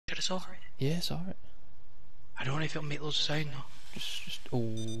it's alright. Yeah, it's alright. I don't know if it'll make loads of sound though. Just,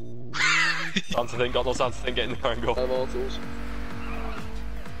 oh. Time to think, got no time to think, get in the car and go.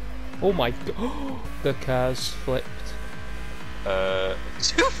 Oh my god. The car's flipped. What?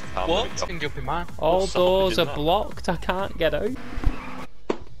 Can jumping man. All doors are blocked, I can't get out. Oh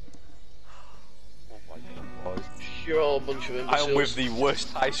my god, boys. You're all a bunch of imbeciles. I am with the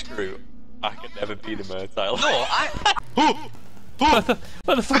worst heist crew. I can never be the Mertile. No, I.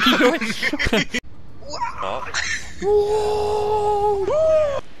 Where the fuck are you going? Oh.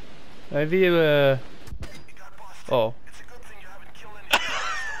 Have you, oh.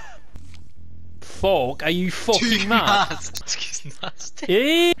 Fuck, are you fucking mad?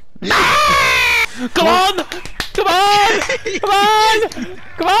 Yeah. Come on! Come on! Come on!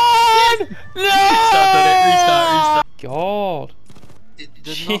 Come on! No! Restart. God.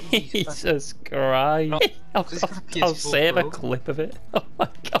 Jesus Christ. I'll save a clip of it. Oh my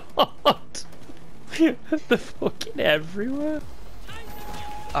god. They're fucking everywhere.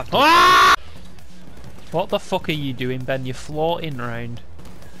 Ah! What the fuck are you doing, Ben? You're floating round.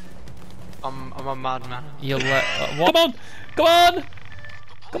 I'm a madman. You let. What? Come on! Come on!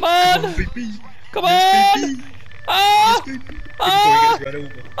 Come on! Come on! Ah! Ah!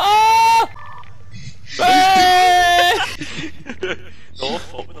 Ah! No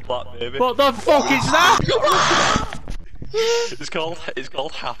fuck with the black baby. What the fuck is that? It's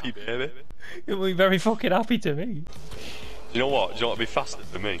called Happy Baby. You'll be very fucking happy to me. Do you know what? Do you know what would be faster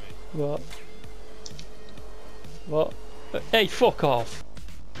for me? What? What? Hey, fuck off.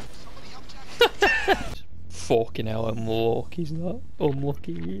 Fucking hell, I'm lucky, he's not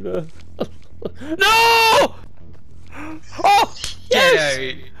unlucky either. No! Oh!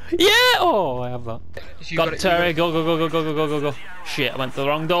 Yes! Yeah! Oh, I have that. Got it, Terry, go. Shit, I went to the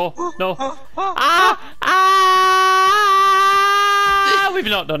wrong door. No. Ah! We've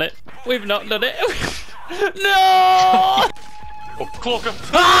not done it. We've not done it. No! Oh, Cloaker!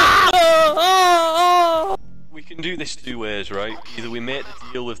 We can do this two ways, right? Either we make the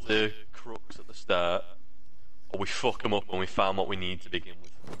deal with the crooks at the start, or we fuck them up when we find what we need to begin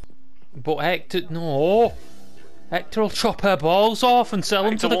with. But Hector, no. Hector will chop her balls off and sell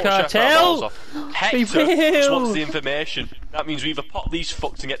them to the cartel. Hector just wants the information. That means we either pop these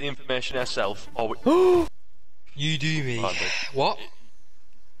fucks and get the information ourselves, or we... You do me. What?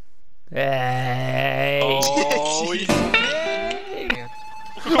 Hey. Oh,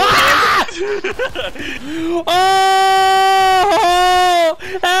 Oh!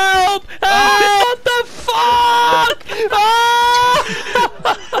 Help! What the fuck?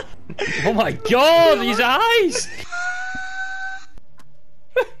 Oh my god, his eyes!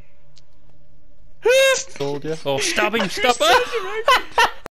 Told you. Oh, stab him, stab him!